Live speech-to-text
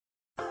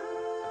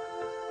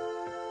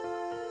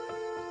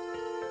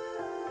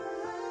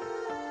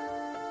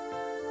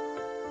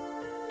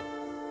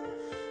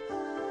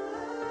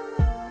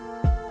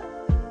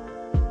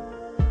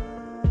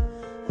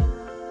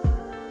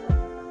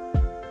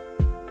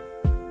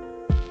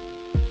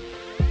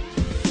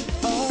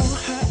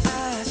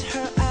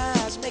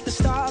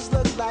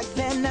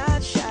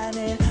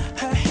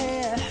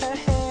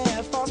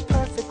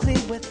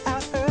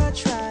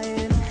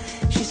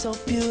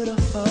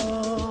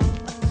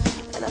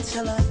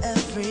tell her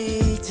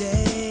every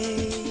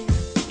day.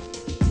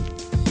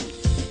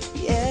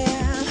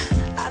 Yeah,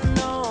 I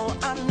know,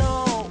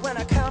 when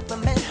I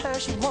compliment her,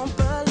 she won't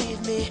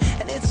believe me.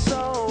 And it's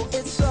so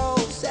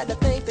sad to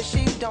think that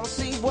she don't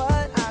see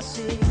what I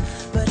see.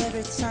 But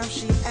every time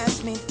she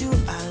asks me, do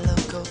I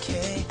look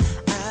okay?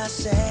 I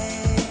say,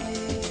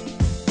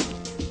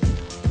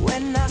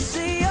 when I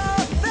see your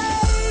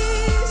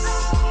face,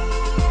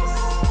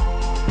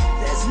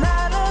 there's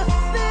not a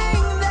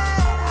thing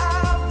that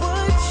I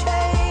would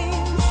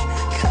change,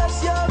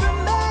 'cause you're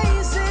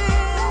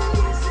amazing,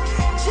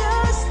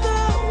 just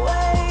the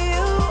way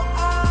you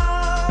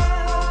are.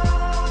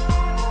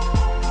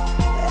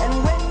 And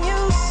when you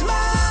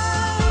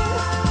smile,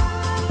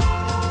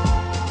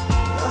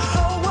 the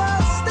whole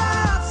world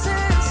stops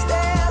and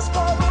stares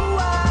for a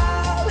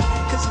while,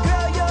 'cause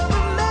girl, you're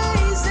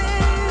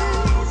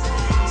amazing,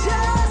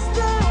 just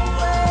the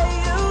way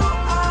you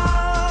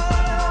are.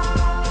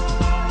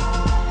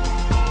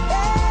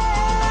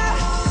 Yeah.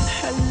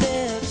 Her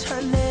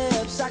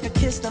lips, I could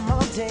kiss them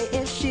all day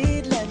if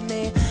she'd let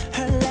me.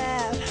 Her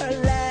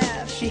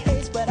laugh, she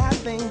hates, but I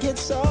think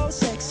it's so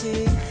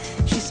sexy.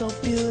 She's so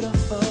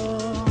beautiful,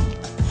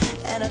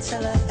 and I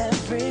tell her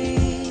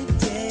every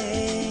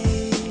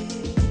day.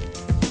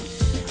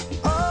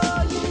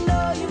 Oh, you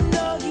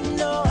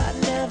know, I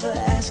never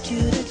ask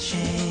you to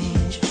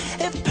change.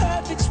 If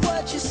perfect's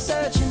what you're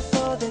searching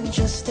for, then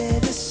just stay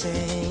the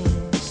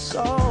same.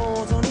 So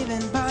don't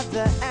even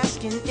bother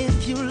asking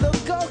if you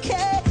look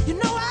okay. You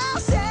know I'll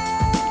say,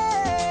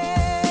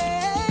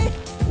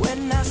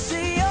 when I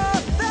see your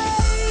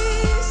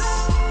face,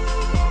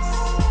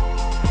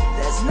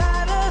 there's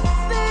not a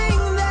thing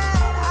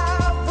that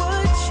I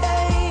would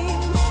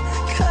change,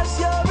 'cause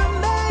you're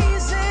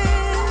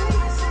amazing,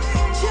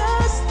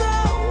 just the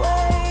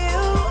way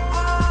you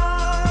are.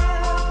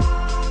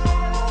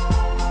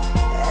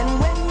 And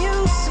when you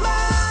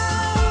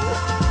smile,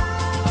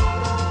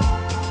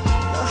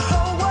 the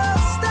whole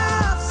world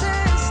stops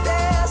and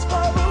stares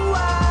for a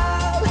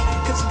while,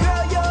 'cause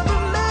girl, you're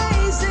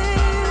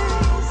amazing,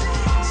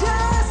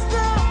 just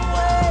the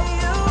way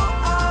you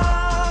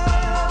are.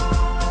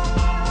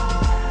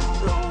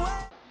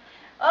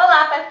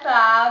 Olá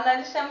pessoal, nós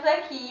estamos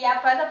aqui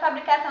após a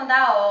fabricação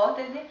da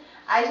órtese.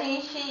 A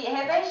gente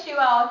revestiu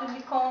a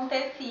órtese com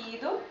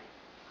tecido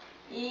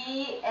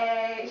e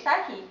está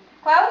aqui.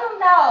 Qual é o nome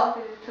da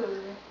órtese,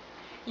 Suzy?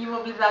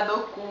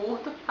 Imobilizador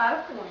curto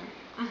para punho.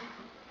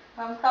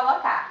 Vamos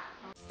colocar.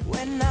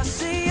 When I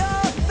see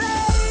your